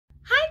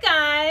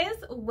guys,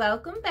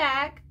 welcome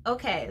back.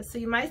 Okay, so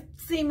you might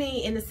see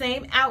me in the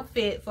same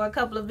outfit for a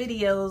couple of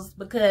videos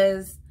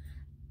because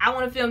I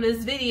want to film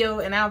this video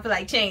and I don't feel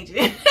like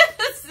changing.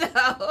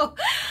 So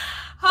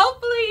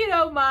hopefully you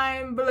don't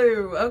mind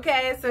blue.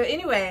 Okay, so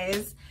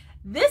anyways,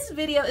 this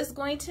video is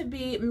going to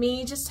be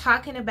me just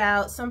talking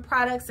about some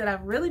products that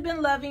I've really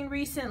been loving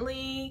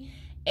recently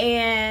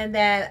and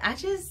that I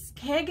just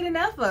can't get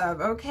enough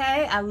of.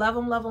 Okay, I love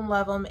them, love them,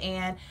 love them,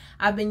 and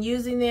I've been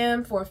using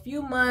them for a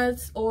few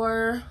months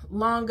or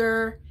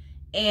longer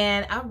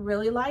and I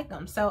really like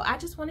them. So I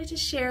just wanted to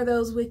share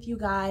those with you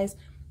guys.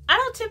 I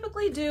don't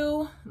typically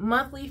do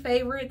monthly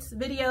favorites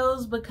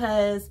videos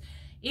because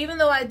even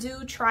though I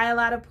do try a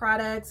lot of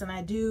products and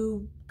I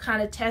do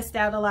kind of test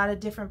out a lot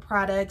of different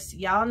products,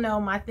 y'all know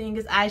my thing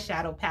is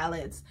eyeshadow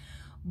palettes,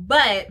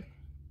 but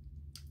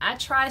I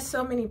try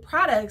so many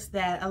products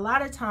that a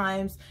lot of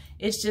times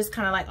it's just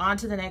kind of like on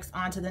to the next,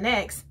 on to the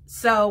next.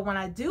 So when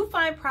I do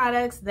find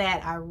products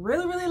that I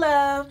really, really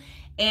love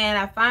and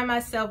I find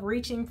myself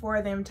reaching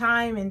for them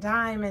time and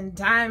time and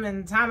time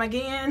and time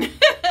again,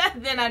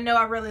 then I know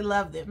I really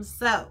love them.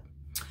 So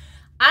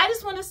I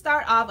just want to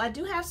start off. I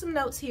do have some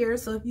notes here.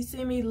 So if you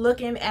see me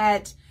looking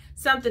at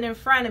something in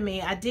front of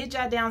me, I did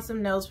jot down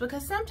some notes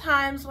because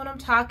sometimes when I'm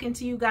talking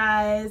to you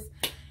guys,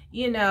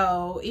 you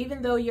know,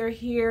 even though you're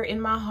here in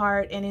my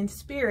heart and in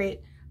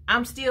spirit,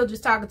 I'm still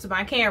just talking to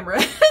my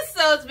camera.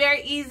 So it's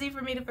very easy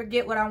for me to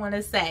forget what I want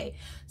to say.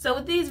 So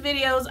with these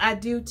videos, I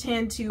do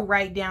tend to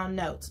write down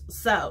notes.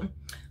 So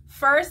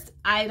first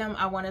item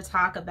I want to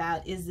talk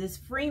about is this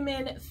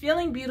Freeman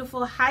Feeling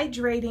Beautiful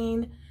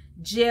Hydrating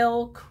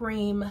Gel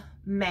Cream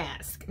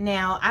Mask.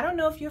 Now, I don't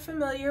know if you're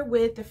familiar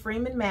with the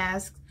Freeman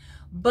masks,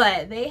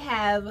 but they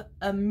have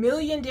a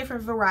million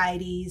different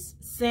varieties,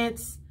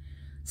 scents,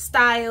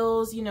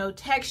 styles, you know,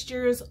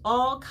 textures,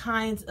 all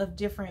kinds of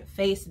different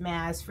face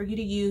masks for you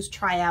to use,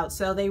 try out.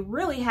 So they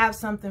really have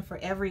something for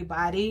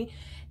everybody.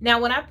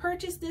 Now, when I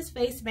purchased this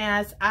face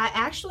mask, I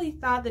actually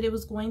thought that it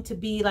was going to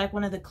be like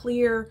one of the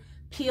clear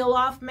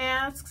peel-off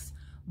masks,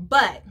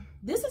 but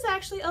this is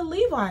actually a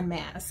leave-on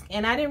mask,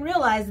 and I didn't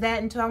realize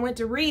that until I went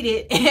to read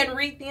it and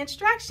read the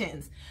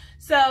instructions.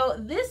 So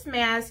this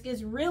mask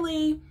is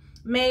really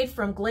made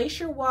from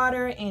glacier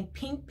water and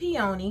pink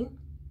peony,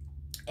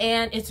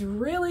 and it's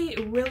really,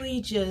 really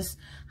just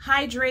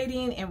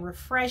hydrating and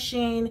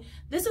refreshing.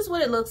 This is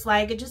what it looks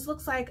like. It just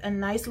looks like a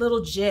nice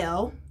little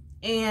gel,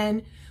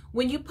 and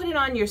when you put it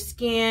on your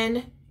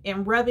skin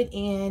and rub it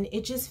in,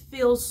 it just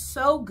feels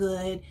so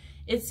good.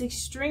 It's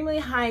extremely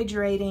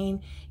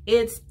hydrating.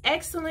 It's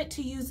excellent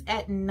to use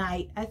at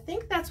night. I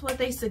think that's what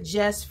they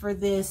suggest for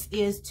this,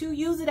 is to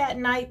use it at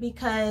night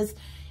because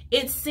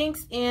it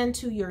sinks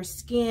into your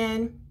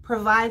skin,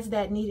 provides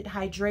that needed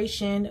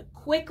hydration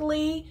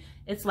quickly.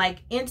 It's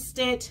like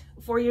instant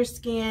for your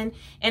skin,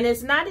 and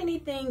it's not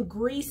anything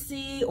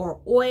greasy or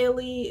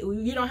oily.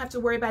 You don't have to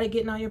worry about it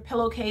getting on your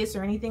pillowcase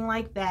or anything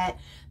like that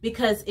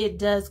because it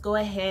does go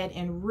ahead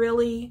and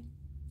really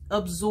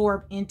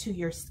absorb into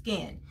your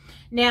skin.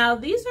 Now,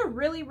 these are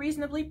really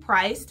reasonably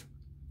priced.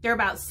 They're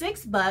about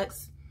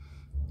 $6.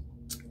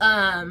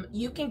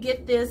 You can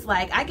get this,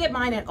 like I get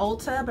mine at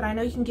Ulta, but I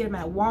know you can get them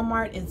at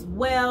Walmart as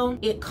well.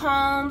 It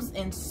calms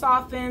and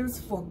softens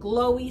for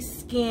glowy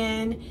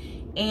skin,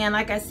 and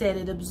like I said,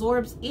 it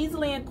absorbs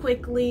easily and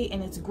quickly,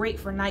 and it's great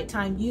for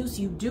nighttime use.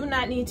 You do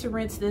not need to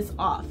rinse this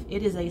off.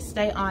 It is a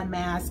stay-on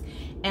mask,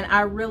 and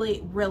I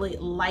really, really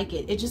like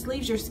it. It just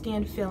leaves your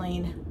skin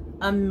feeling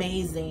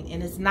amazing,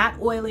 and it's not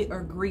oily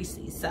or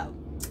greasy. So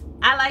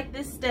I like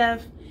this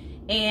stuff.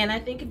 And I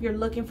think if you're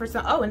looking for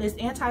some, oh, and it's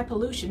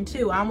anti-pollution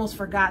too. I almost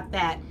forgot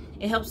that.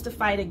 It helps to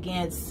fight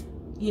against,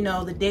 you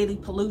know, the daily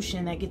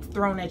pollution that gets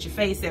thrown at your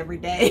face every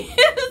day.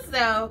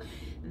 So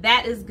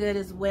that is good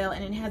as well.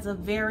 And it has a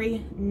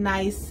very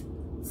nice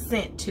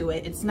scent to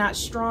it. It's not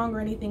strong or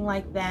anything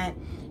like that.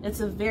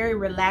 It's a very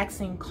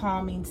relaxing,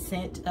 calming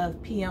scent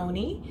of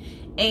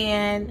peony.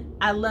 And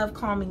I love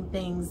calming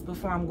things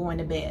before I'm going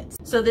to bed.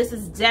 So this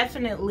is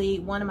definitely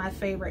one of my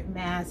favorite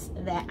masks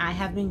that I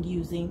have been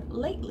using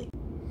lately.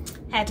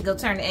 Had to go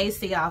turn the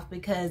AC off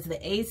because the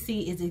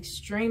AC is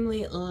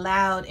extremely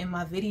loud in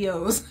my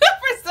videos.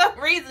 For some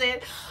reason,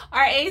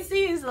 our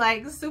AC is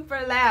like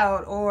super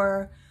loud,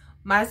 or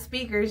my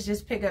speakers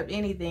just pick up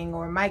anything,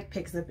 or mic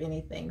picks up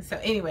anything. So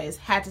anyways,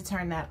 had to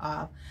turn that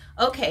off.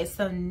 Okay,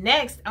 so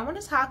next I want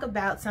to talk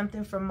about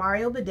something from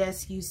Mario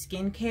Badescu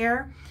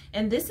Skincare,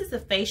 and this is a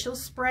facial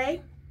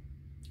spray.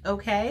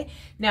 Okay,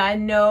 now I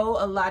know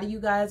a lot of you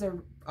guys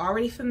are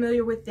already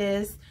familiar with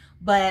this,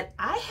 but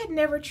I had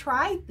never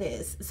tried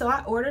this. So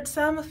I ordered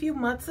some a few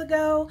months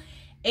ago,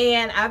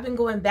 and I've been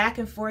going back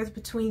and forth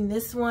between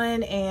this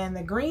one and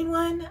the green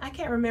one. I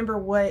can't remember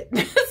what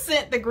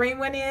scent the green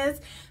one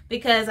is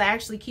because I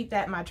actually keep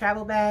that in my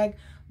travel bag.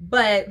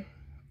 But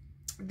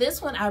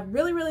this one, I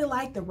really, really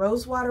like the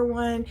rose water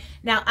one.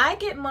 Now I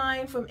get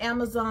mine from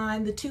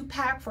Amazon, the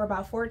 2-pack, for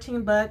about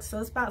 14 bucks. So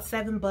it's about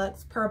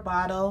 $7 per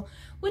bottle,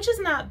 which is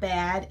not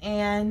bad.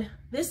 And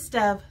this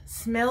stuff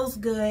smells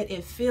good.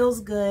 It feels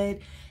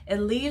good. It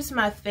leaves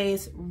my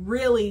face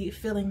really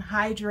feeling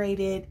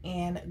hydrated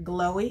and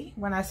glowy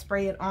when I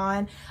spray it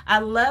on. I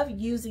love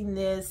using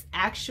this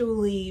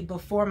actually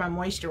before my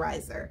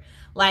moisturizer.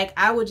 Like,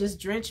 I would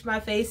just drench my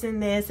face in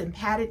this and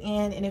pat it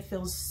in, and it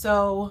feels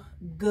so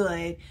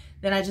good.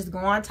 Then I just go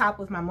on top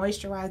with my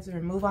moisturizer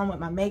and move on with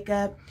my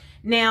makeup.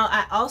 Now,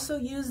 I also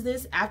use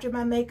this after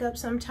my makeup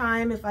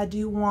sometime if I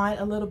do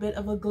want a little bit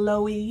of a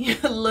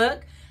glowy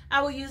look.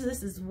 I will use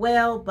this as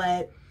well,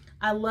 but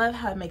I love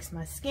how it makes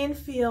my skin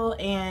feel,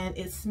 and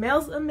it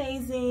smells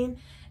amazing.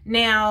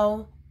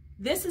 Now,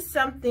 this is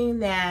something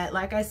that,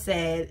 like I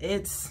said,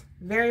 it's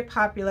very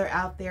popular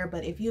out there,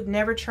 but if you've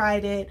never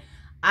tried it,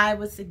 I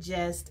would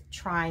suggest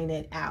trying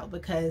it out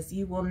because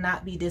you will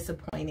not be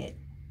disappointed.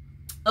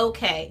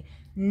 Okay,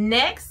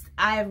 next,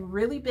 I've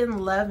really been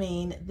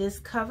loving this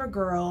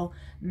CoverGirl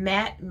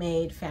Matte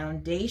Made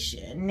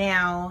Foundation.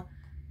 Now,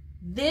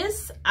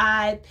 this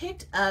I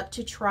picked up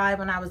to try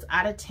when I was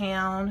out of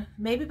town,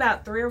 maybe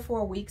about 3 or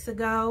 4 weeks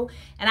ago,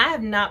 and I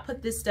have not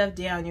put this stuff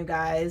down, you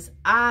guys.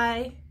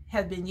 I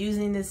have been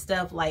using this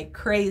stuff like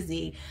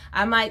crazy.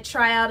 I might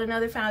try out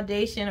another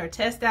foundation or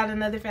test out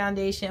another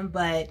foundation,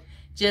 but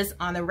just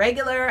on the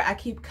regular, I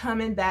keep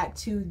coming back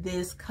to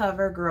this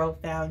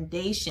CoverGirl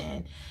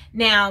foundation.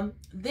 Now,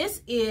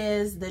 this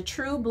is the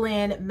True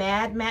Blend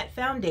Mad Matte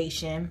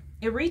Foundation.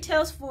 It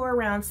retails for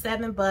around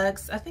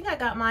 $7. I think I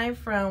got mine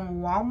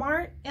from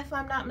Walmart, if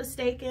I'm not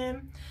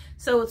mistaken.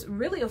 So it's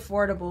really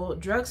affordable,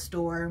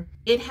 drugstore.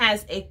 It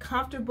has a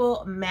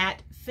comfortable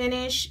matte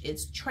finish.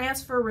 It's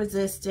transfer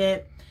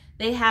resistant.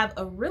 They have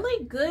a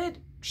really good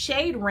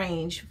shade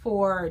range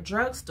for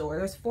drugstore.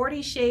 There's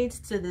 40 shades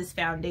to this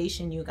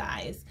foundation, you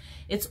guys.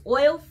 It's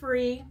oil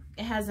free.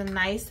 It has a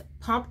nice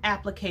pump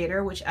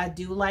applicator, which I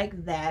do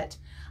like that.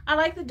 I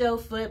like the doe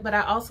foot, but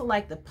I also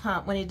like the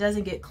pump when it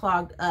doesn't get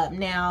clogged up.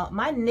 Now,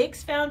 my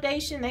NYX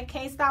foundation that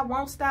can't stop,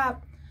 won't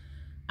stop,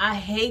 I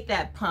hate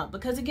that pump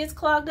because it gets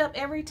clogged up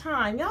every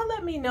time. Y'all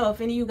let me know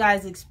if any of you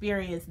guys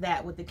experience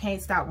that with the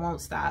can't stop,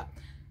 won't stop.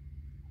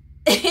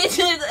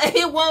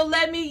 It won't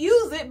let me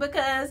use it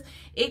because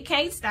it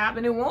can't stop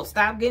and it won't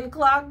stop getting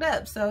clogged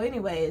up. So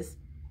anyways,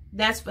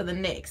 that's for the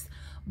NYX.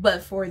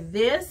 But for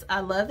this,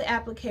 I love the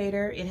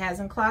applicator. It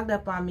hasn't clogged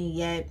up on me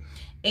yet.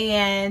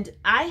 And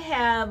I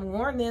have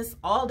worn this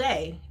all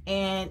day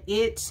and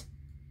it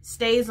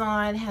stays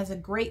on, has a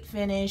great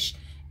finish.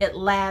 It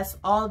lasts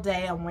all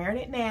day. I'm wearing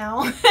it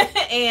now.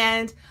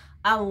 And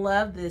I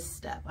love this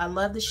stuff. I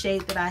love the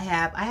shade that I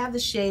have. I have the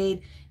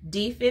shade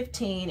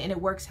D15 and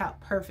it works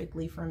out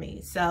perfectly for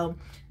me. So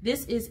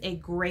this is a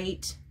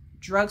great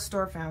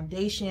drugstore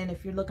foundation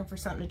if you're looking for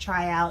something to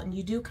try out and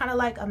you do kind of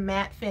like a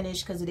matte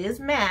finish because it is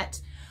matte,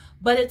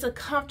 but it's a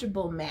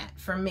comfortable matte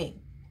for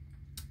me.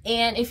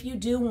 And if you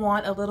do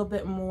want a little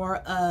bit more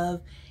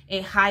of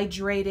a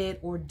hydrated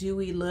or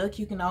dewy look,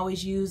 you can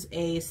always use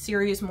a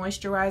serious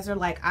moisturizer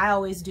like I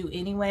always do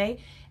anyway,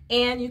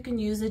 and you can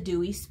use a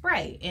dewy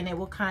spray and it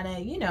will kind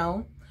of, you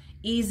know,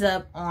 ease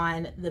up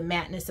on the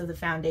matteness of the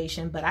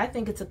foundation, but I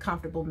think it's a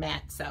comfortable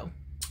matte, so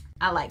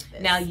I like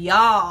this. Now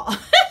y'all,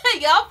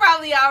 y'all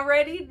probably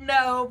already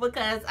know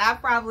because I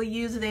probably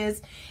use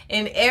this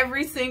in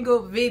every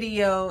single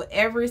video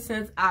ever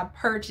since I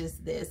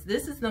purchased this.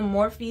 This is the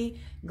Morphe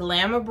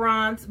Glamour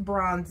Bronze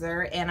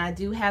Bronzer, and I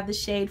do have the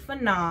shade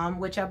Phenom,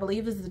 which I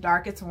believe is the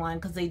darkest one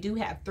because they do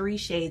have 3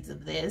 shades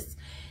of this.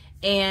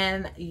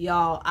 And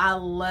y'all, I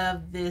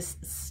love this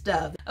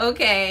stuff.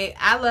 Okay,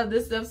 I love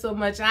this stuff so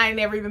much I ain't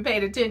never even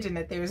paid attention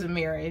that there's a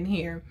mirror in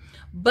here.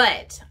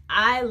 But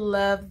I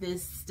love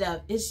this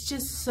stuff. It's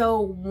just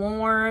so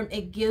warm.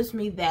 It gives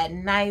me that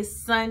nice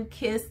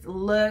sun-kissed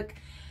look.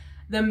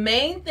 The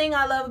main thing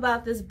I love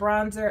about this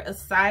bronzer,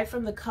 aside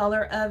from the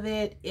color of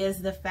it,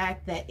 is the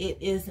fact that it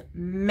is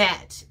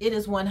matte. It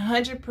is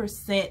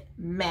 100%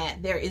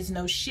 matte. There is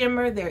no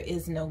shimmer. There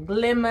is no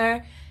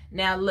glimmer.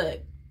 Now look,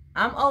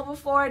 I'm over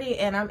 40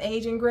 and I'm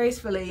aging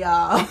gracefully,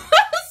 y'all.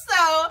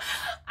 So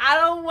I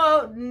don't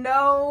want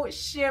no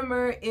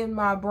shimmer in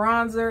my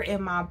bronzer,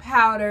 in my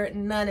powder,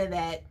 none of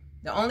that.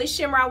 The only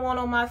shimmer I want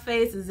on my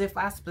face is if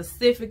I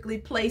specifically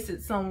place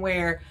it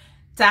somewhere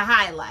to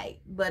highlight.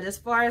 But as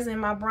far as in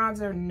my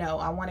bronzer, no,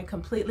 I want it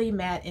completely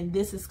matte, and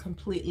this is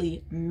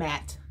completely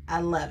matte.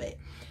 I love it.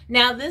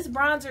 Now, this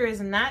bronzer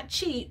is not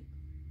cheap.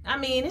 I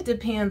mean, it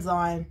depends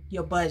on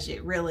your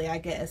budget, really, I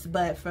guess.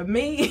 But for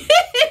me,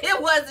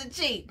 it wasn't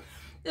cheap.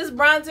 This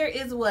bronzer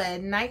is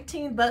what,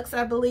 19 bucks,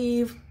 I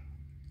believe.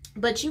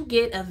 But you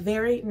get a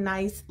very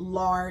nice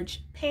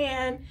large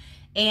pan.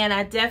 And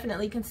I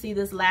definitely can see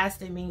this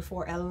lasting me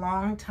for a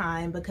long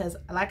time because,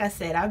 like I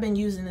said, I've been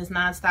using this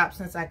nonstop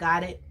since I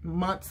got it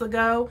months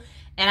ago.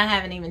 And I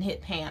haven't even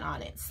hit pan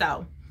on it.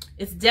 So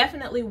it's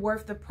definitely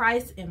worth the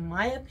price, in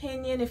my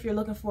opinion, if you're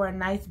looking for a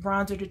nice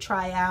bronzer to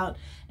try out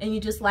and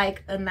you just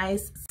like a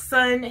nice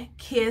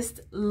sun-kissed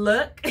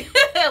look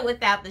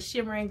without the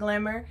shimmer and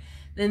glimmer,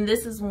 then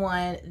this is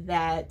one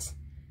that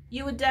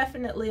you would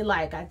definitely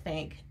like, I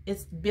think.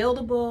 It's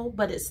buildable,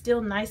 but it's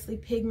still nicely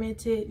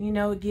pigmented. You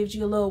know, it gives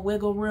you a little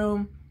wiggle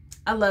room.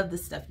 I love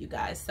this stuff, you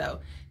guys.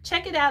 So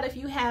check it out if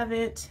you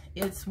haven't.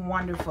 It's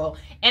wonderful.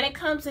 And it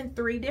comes in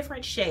 3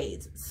 different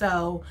shades.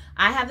 So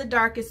I have the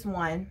darkest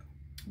one,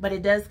 but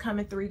it does come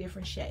in 3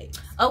 different shades.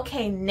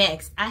 Okay,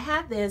 next I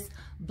have this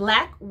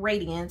Black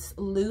Radiance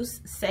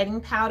Loose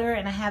Setting Powder,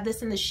 and I have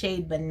this in the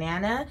shade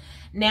Banana.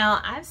 Now,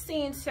 I've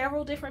seen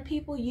several different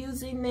people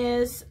using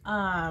this,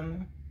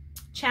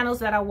 channels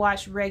that I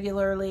watch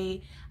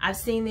regularly. I've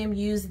seen them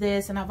use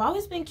this, and I've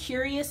always been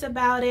curious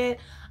about it.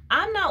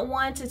 I'm not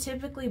one to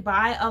typically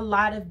buy a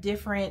lot of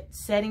different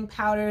setting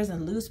powders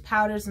and loose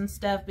powders and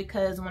stuff,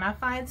 because when I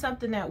find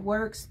something that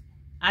works,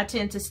 I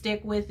tend to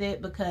stick with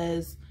it,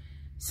 because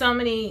so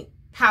many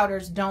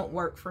powders don't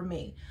work for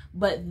me.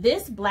 But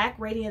this Black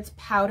Radiance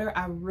powder,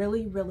 I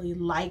really, really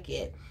like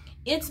it.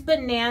 It's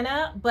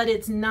banana, but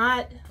it's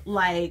not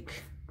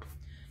like,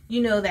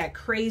 you know, that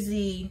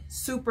crazy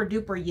super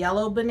duper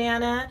yellow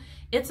banana.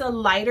 It's a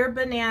lighter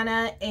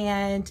banana,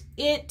 and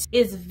it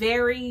is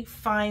very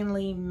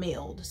finely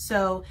milled.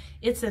 So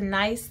it's a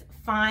nice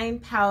fine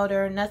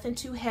powder, nothing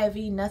too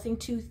heavy, nothing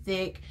too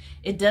thick.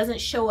 It doesn't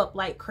show up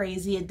like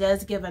crazy. It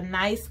does give a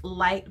nice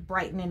light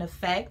brightening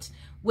effect,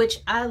 which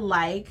I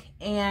like.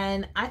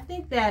 And I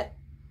think that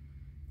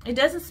it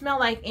doesn't smell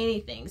like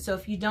anything. So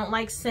if you don't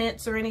like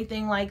scents or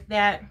anything like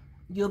that,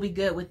 you'll be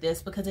good with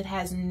this, because it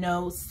has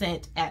no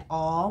scent at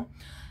all.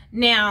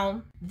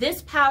 Now,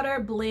 this powder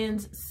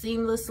blends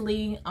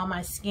seamlessly on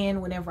my skin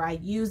whenever I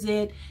use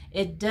it.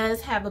 It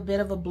does have a bit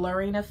of a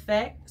blurring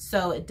effect,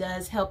 so it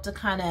does help to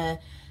kind of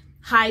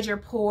hide your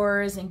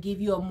pores and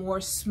give you a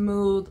more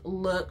smooth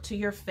look to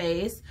your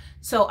face.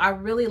 So I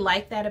really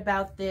like that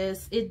about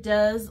this. It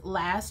does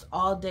last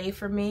all day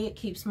for me. It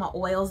keeps my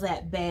oils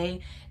at bay.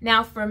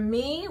 Now for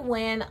me,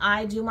 when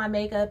I do my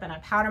makeup and I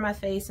powder my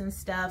face and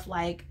stuff,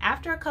 like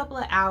after a couple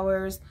of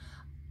hours,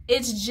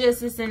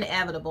 it's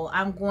inevitable.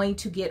 I'm going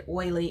to get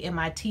oily in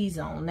my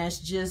T-zone. That's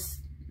just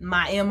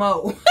my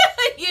MO.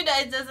 You know,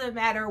 it doesn't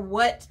matter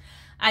what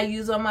I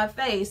use on my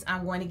face,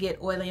 I'm going to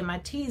get oily in my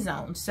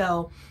T-zone.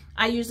 So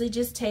I usually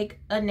just take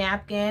a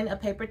napkin, a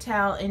paper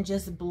towel, and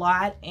just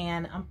blot,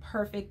 and I'm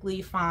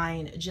perfectly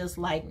fine, just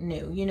like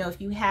new. You know,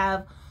 if you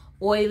have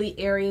oily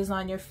areas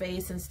on your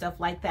face and stuff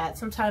like that,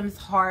 sometimes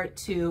it's hard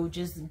to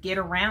just get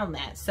around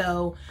that.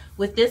 So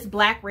with this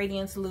Black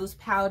Radiance Loose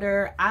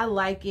Powder, I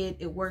like it.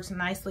 It works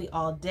nicely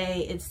all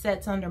day. It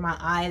sets under my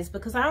eyes,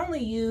 because I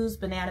only use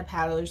banana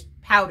powders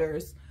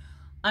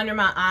under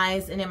my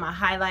eyes and in my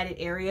highlighted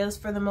areas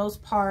for the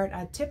most part.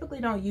 I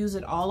typically don't use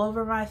it all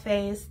over my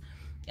face,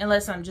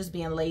 unless I'm just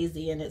being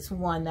lazy and it's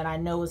one that I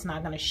know is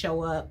not going to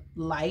show up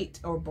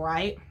light or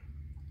bright.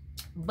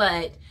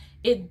 But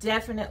it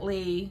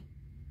definitely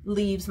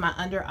leaves my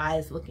under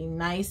eyes looking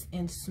nice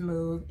and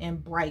smooth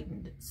and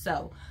brightened.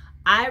 So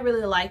I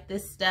really like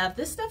this stuff.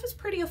 This stuff is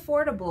pretty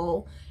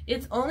affordable.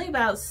 It's only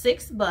about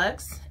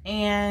 $6,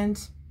 and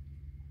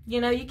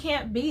you know, you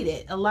can't beat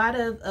it. A lot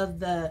of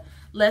the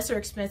lesser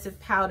expensive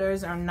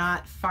powders are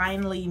not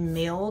finely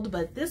milled,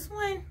 but this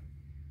one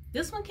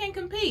can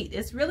compete.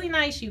 It's really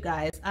nice, you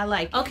guys. I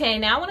like it. Okay,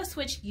 now I want to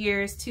switch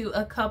gears to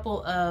a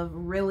couple of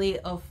really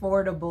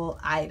affordable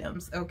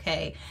items,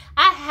 okay?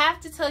 I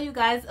have to tell you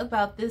guys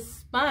about this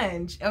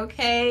sponge,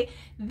 okay?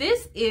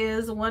 This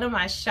is one of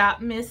my Shop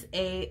Miss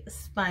A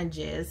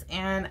sponges,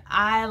 and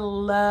I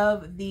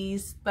love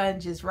these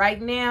sponges.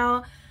 Right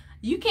now,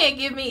 you can't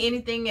give me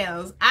anything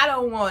else. I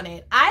don't want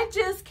it. I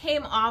just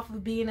came off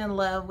of being in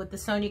love with the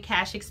Sonia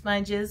Kashuk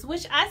sponges,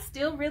 which I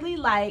still really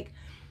like.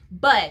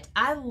 But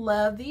I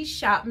love these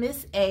Shop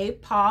Miss A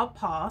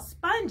Paw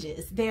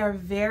sponges. They are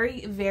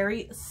very,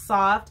 very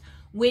soft.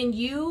 When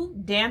you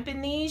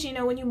dampen these, you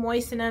know, when you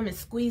moisten them and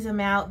squeeze them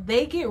out,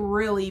 they get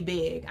really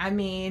big. I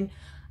mean,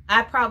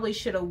 I probably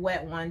should have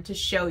wet one to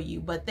show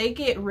you, but they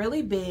get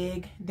really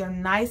big. They're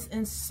nice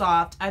and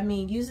soft. I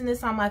mean, using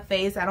this on my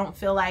face, I don't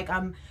feel like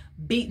I'm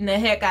beating the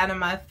heck out of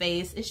my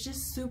face. It's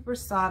just super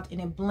soft, and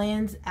it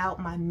blends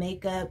out my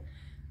makeup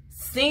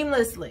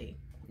seamlessly.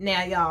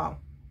 Now, y'all,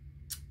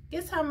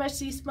 guess how much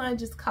these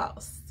sponges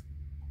cost?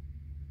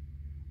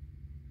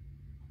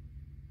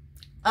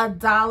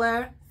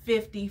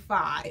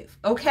 $1.55,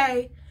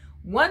 okay?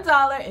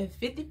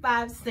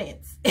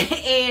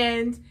 $1.55.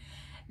 And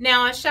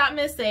now at Shop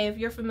Miss A, if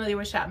you're familiar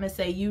with Shop Miss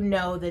A, you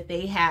know that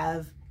they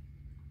have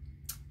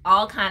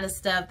all kind of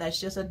stuff that's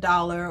just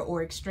 $1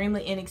 or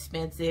extremely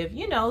inexpensive,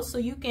 you know, so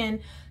you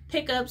can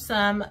pick up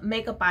some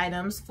makeup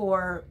items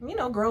for, you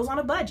know, girls on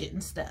a budget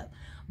and stuff.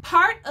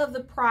 Part of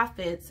the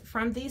profits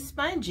from these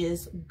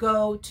sponges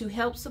go to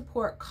help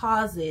support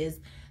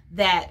causes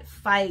that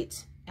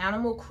fight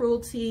animal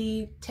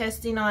cruelty,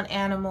 testing on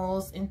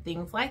animals, and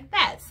things like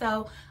that.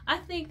 So I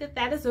think that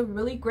that is a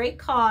really great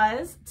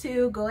cause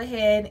to go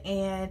ahead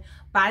and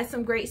buy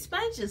some great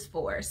sponges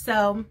for.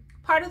 So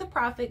part of the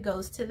profit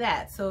goes to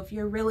that. So if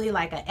you're really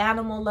like an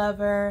animal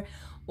lover,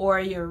 or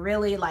you're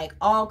really like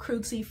all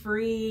cruelty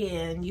free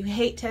and you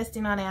hate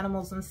testing on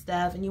animals and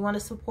stuff, and you want to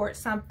support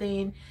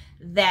something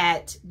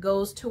that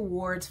goes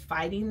towards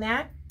fighting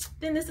that,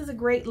 then this is a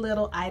great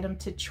little item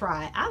to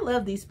try. I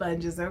love these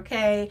sponges,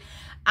 okay?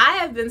 I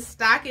have been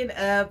stocking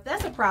up.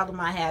 That's a problem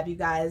I have, you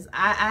guys.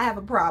 I have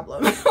a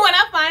problem. When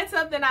I find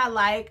something I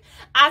like,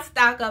 I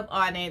stock up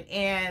on it.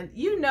 And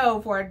you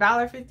know, for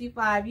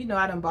 $1.55, you know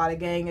I done bought a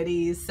gang of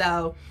these.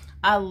 So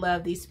I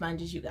love these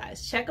sponges, you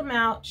guys. Check them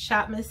out.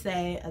 Shop Miss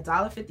A,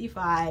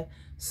 $1.55.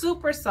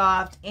 Super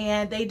soft,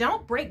 and they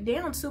don't break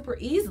down super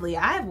easily.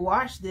 I have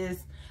washed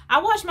this.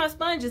 I wash my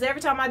sponges every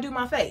time I do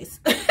my face.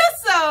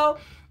 So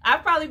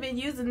I've probably been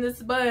using this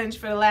sponge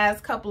for the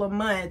last couple of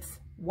months,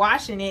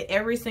 washing it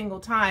every single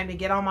time to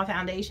get all my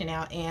foundation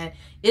out, and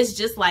it's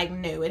just like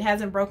new. It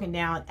hasn't broken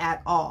down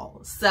at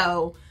all.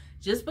 So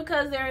just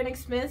because they're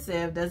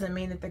inexpensive doesn't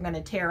mean that they're going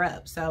to tear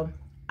up. So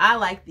I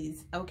like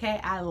these, okay?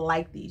 I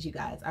like these, you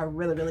guys. I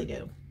really, really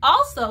do.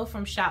 Also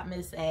from Shop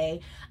Miss A,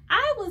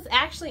 I was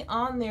actually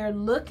on there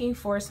looking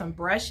for some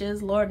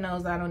brushes. Lord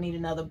knows I don't need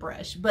another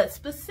brush, but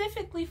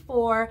specifically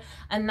for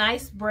a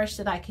nice brush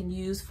that I can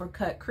use for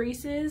cut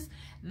creases.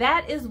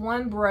 That is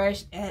one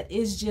brush that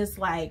is just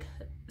like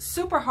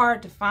super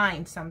hard to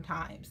find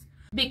sometimes.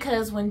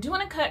 Because when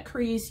doing a cut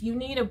crease, you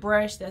need a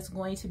brush that's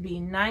going to be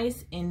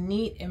nice and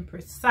neat and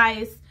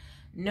precise.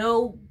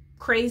 No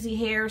crazy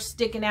hair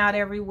sticking out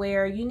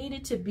everywhere. You need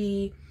it to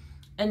be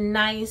a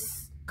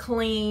nice,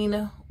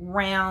 clean,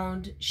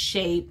 round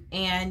shape,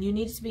 and you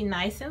need it to be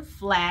nice and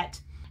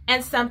flat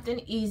and something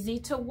easy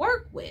to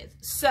work with.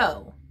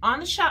 So on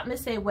the Shop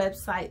Miss A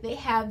website, they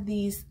have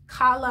these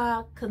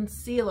Kala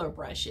concealer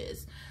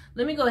brushes.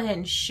 Let me go ahead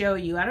and show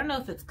you. I don't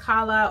know if it's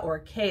Kala or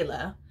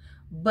Kala,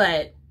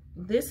 but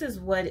this is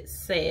what it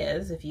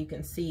says, if you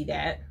can see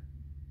that.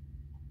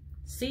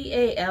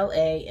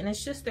 C-A-L-A, and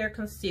it's just their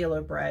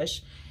concealer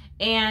brush.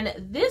 And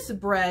this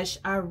brush,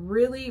 I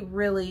really,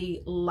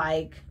 really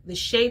like the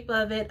shape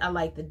of it. I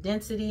like the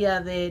density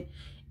of it.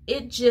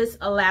 It just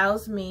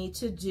allows me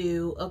to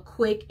do a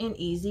quick and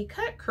easy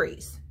cut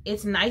crease.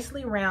 It's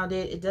nicely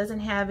rounded. It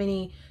doesn't have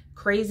any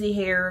crazy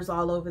hairs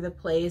all over the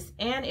place,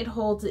 and it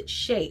holds its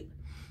shape.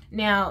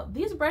 Now,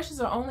 these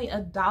brushes are only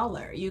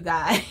 $1, you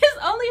guys.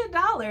 It's only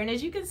 $1, and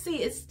as you can see,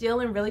 it's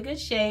still in really good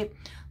shape.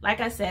 Like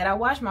I said, I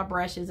wash my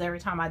brushes every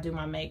time I do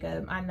my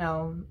makeup. I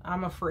know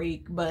I'm a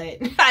freak, but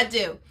I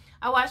do.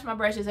 I wash my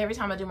brushes every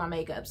time I do my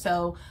makeup.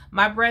 So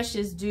my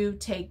brushes do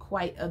take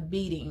quite a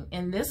beating,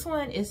 and this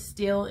one is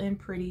still in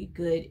pretty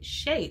good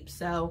shape.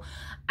 So,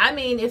 I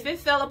mean, if it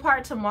fell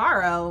apart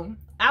tomorrow,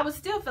 I would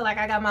still feel like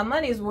I got my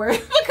money's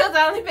worth because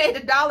I only paid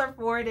 $1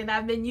 for it and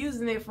I've been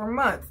using it for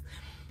months.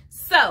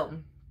 So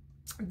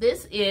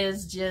this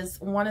is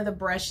just one of the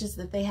brushes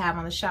that they have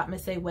on the Shop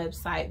Miss A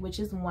website, which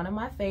is one of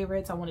my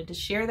favorites. I wanted to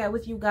share that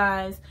with you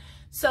guys.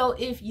 So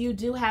if you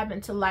do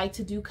happen to like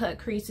to do cut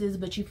creases,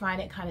 but you find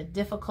it kind of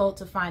difficult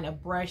to find a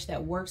brush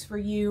that works for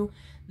you,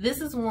 this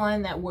is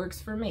one that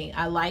works for me.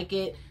 I like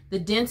it. The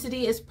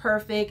density is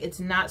perfect. It's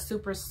not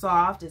super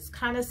soft. It's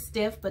kind of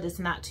stiff, but it's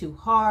not too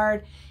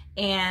hard.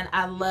 And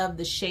I love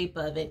the shape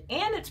of it.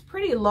 And it's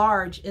pretty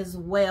large as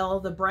well.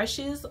 The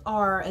brushes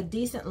are a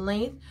decent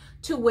length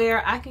to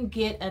where I can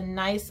get a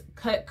nice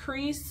cut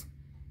crease,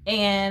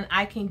 and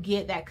I can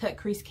get that cut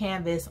crease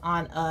canvas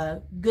on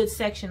a good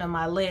section of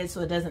my lid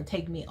so it doesn't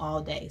take me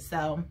all day.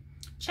 So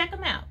check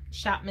them out.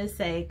 Shop Miss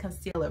A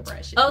concealer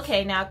brushes.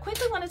 Okay, now I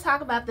quickly want to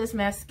talk about this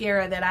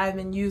mascara that I've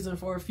been using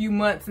for a few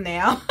months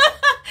now.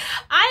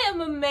 I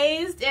am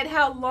amazed at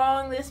how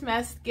long this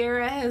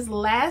mascara has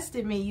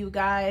lasted me, you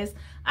guys.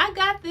 I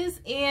got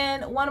this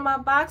in one of my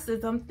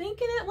boxes. I'm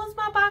thinking it was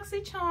my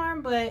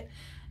BoxyCharm, but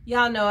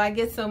y'all know I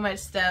get so much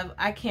stuff,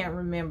 I can't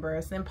remember.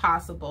 It's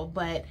impossible.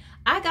 But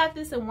I got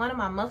this in one of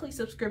my monthly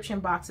subscription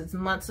boxes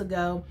months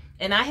ago,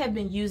 and I have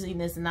been using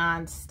this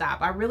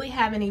non-stop. I really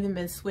haven't even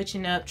been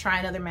switching up,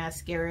 trying other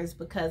mascaras,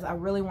 because I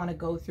really want to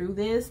go through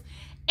this.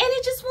 And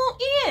it just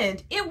won't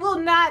end. It will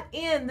not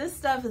end. This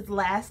stuff is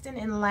lasting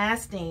and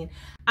lasting.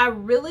 I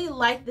really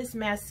like this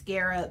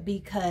mascara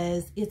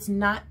because it's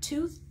not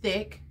too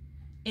thick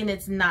and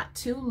it's not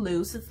too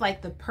loose. It's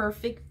like the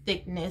perfect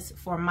thickness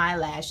for my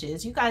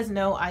lashes. You guys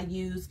know I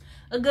use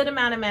a good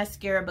amount of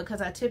mascara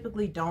because I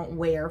typically don't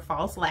wear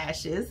false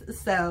lashes.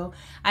 So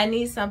I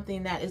need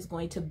something that is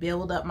going to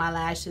build up my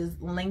lashes,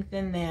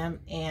 lengthen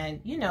them,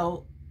 and, you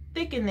know,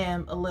 thicken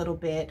them a little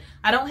bit.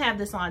 I don't have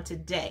this on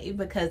today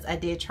because I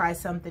did try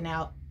something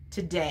out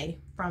today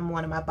from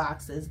one of my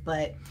boxes.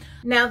 But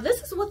now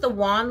this is what the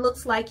wand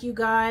looks like, you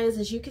guys.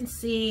 As you can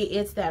see,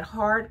 it's that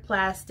hard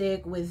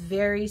plastic with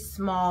very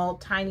small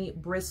tiny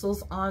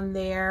bristles on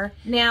there.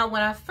 Now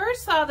when I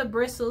first saw the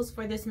bristles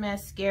for this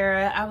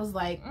mascara, I was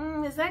like,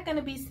 is that going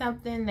to be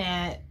something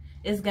that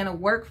is going to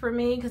work for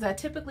me? Because I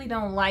typically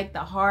don't like the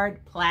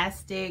hard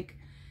plastic,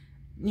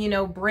 you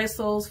know,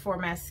 bristles for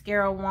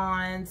mascara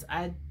wands.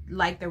 I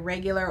like the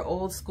regular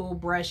old school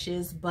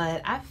brushes,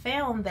 but I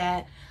found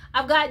that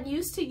I've gotten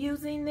used to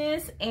using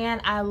this, and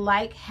I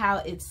like how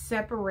it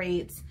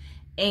separates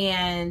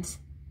and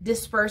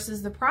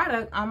disperses the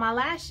product on my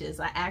lashes.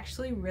 I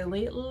actually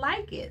really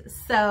like it.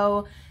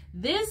 So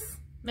this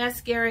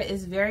mascara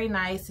is very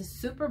nice. It's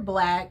super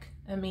black.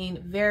 I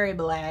mean, very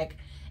black.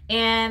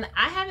 And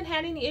I haven't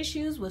had any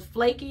issues with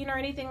flaking or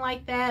anything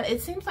like that.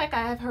 It seems like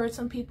I have heard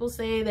some people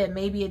say that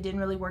maybe it didn't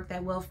really work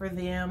that well for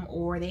them,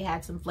 or they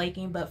had some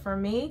flaking. But for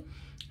me,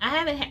 I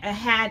haven't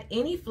had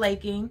any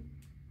flaking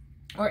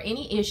or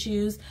any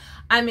issues.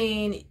 I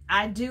mean,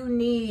 I do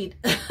need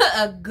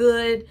a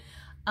good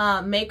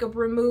makeup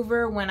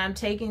remover when I'm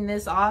taking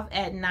this off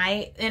at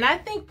night. And I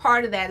think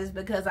part of that is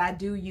because I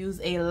do use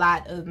a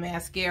lot of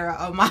mascara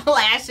on my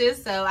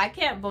lashes. So I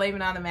can't blame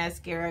it on the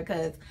mascara,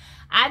 because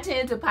I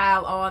tend to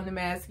pile on the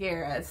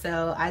mascara.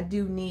 So I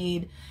do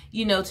need,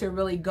 you know, to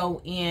really go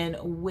in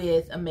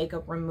with a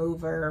makeup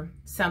remover,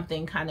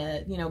 something kind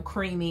of, you know,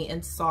 creamy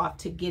and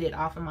soft to get it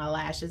off of my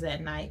lashes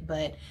at night.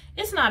 But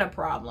it's not a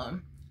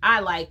problem.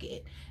 I like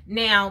it.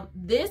 Now,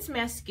 this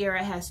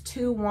mascara has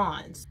two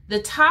wands.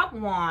 The top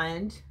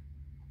wand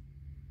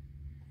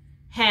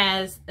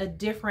has a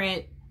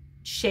different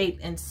shape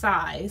and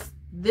size.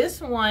 This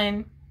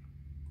one,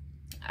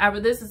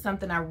 this is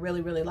something I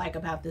really, really like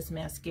about this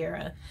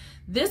mascara.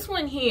 This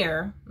one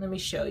here, let me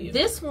show you.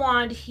 This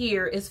wand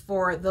here is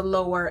for the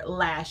lower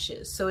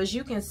lashes. So as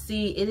you can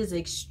see, it is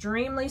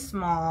extremely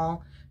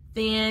small,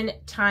 thin,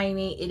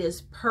 tiny. It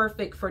is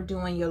perfect for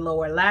doing your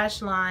lower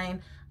lash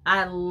line.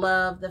 I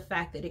love the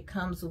fact that it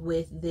comes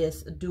with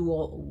this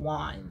dual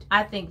wand.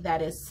 I think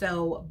that is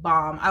so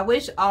bomb. I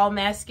wish all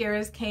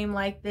mascaras came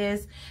like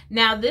this.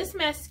 Now, this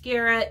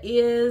mascara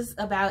is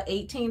about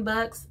 18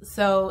 bucks.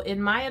 So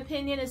in my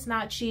opinion, it's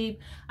not cheap.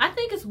 I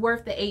think it's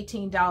worth the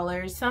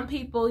 $18. Some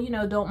people, you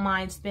know, don't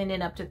mind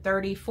spending up to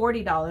 $30,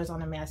 $40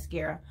 on a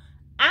mascara.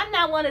 I'm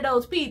not one of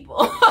those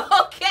people,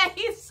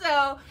 okay?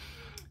 So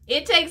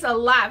it takes a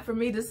lot for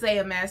me to say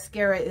a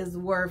mascara is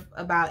worth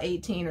about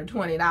 $18 or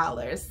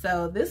 $20.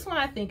 So this one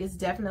I think is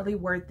definitely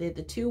worth it.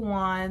 The two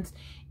wands,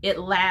 it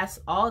lasts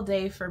all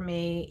day for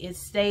me. It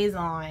stays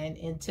on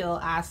until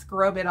I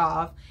scrub it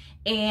off.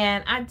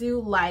 And I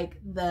do like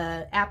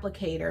the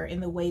applicator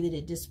in the way that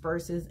it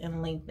disperses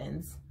and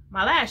lengthens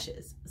my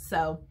lashes.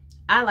 So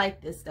I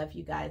like this stuff,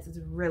 you guys. It's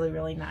really,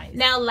 really nice.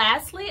 Now,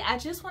 lastly, I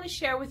just want to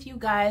share with you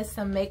guys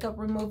some makeup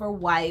remover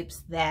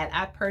wipes that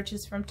I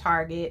purchased from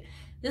Target.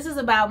 This is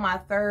about my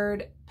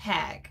third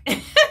pack.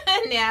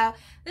 Now,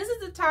 this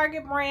is a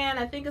Target brand.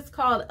 I think it's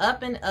called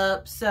Up and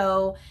Up.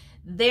 So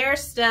their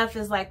stuff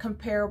is like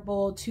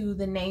comparable to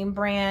the name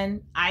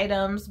brand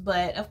items,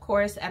 but of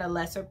course at a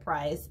lesser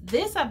price.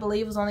 This, I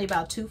believe, was only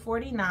about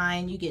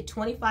 $2.49. You get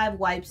 25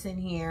 wipes in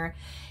here.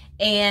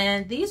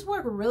 And these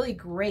work really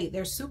great.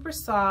 They're super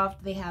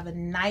soft. They have a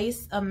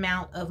nice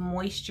amount of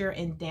moisture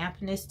and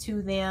dampness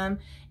to them.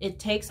 It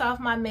takes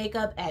off my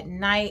makeup at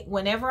night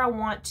whenever I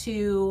want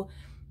to.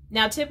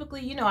 Now,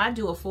 typically, you know, I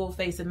do a full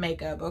face of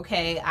makeup,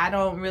 okay? I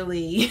don't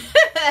really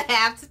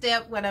half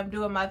step when I'm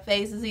doing my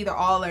face. It's either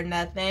all or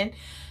nothing.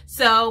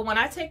 So when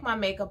I take my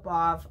makeup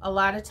off, a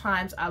lot of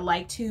times I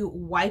like to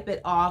wipe it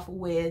off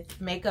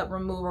with makeup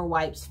remover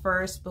wipes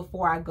first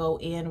before I go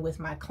in with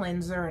my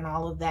cleanser and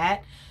all of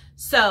that.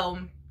 So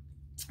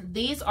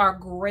these are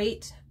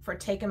great for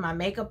taking my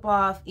makeup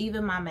off,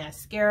 even my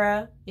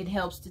mascara. It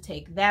helps to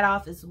take that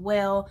off as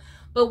well.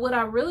 But what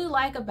I really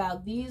like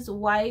about these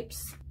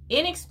wipes,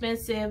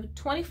 inexpensive,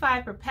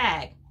 $25 per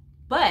pack,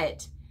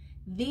 but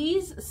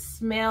these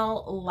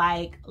smell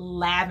like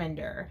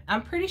lavender.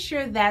 I'm pretty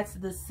sure that's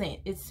the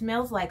scent. It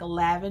smells like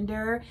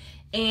lavender,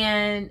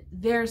 and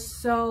they're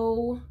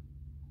so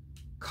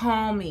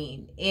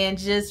calming and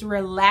just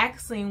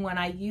relaxing when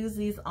I use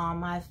these on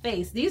my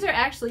face. These are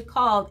actually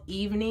called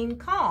Evening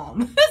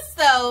Calm.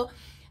 So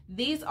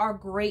these are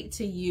great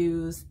to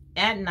use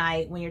at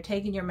night when you're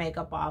taking your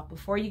makeup off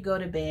before you go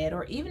to bed,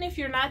 or even if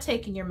you're not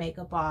taking your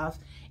makeup off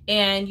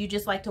and you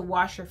just like to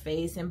wash your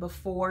face, and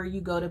before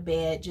you go to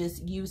bed,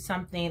 just use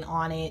something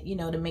on it, you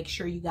know, to make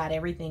sure you got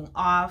everything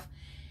off.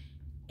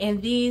 And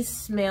these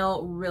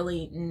smell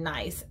really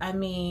nice. I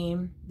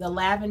mean, the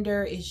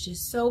lavender is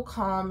just so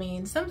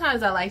calming.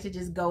 Sometimes I like to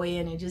just go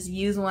in and just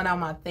use one on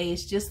my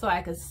face just so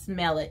I can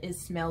smell it. It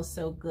smells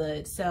so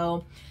good.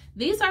 So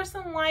these are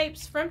some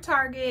wipes from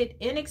Target,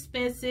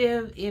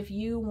 inexpensive. If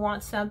you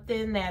want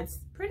something that's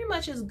pretty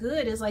much as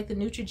good as like the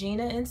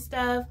Neutrogena and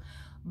stuff,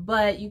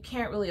 but you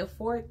can't really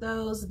afford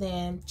those,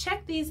 then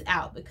check these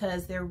out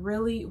because they're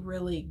really,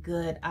 really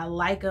good. I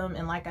like them.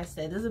 And like I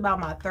said, this is about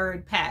my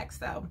third pack,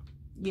 so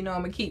you know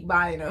I'm gonna keep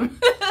buying them.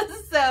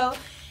 So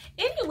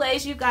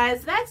anyways, you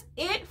guys, that's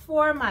it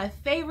for my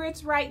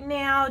favorites right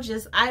now.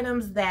 Just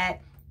items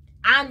that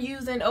I'm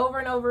using over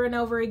and over and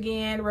over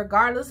again,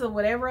 regardless of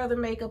whatever other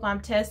makeup I'm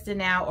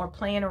testing out or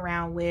playing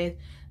around with.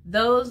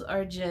 Those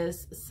are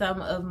just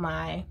some of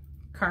my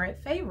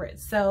current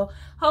favorites. So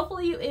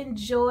hopefully you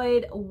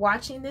enjoyed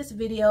watching this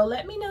video.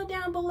 Let me know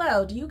down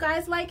below. Do you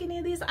guys like any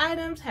of these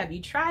items? Have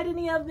you tried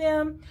any of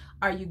them?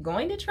 Are you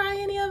going to try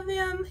any of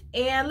them?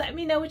 And let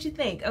me know what you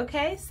think,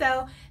 okay?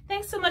 So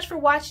thanks so much for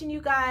watching,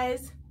 you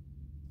guys,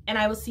 and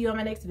I will see you on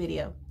my next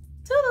video.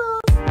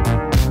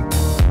 Toodles!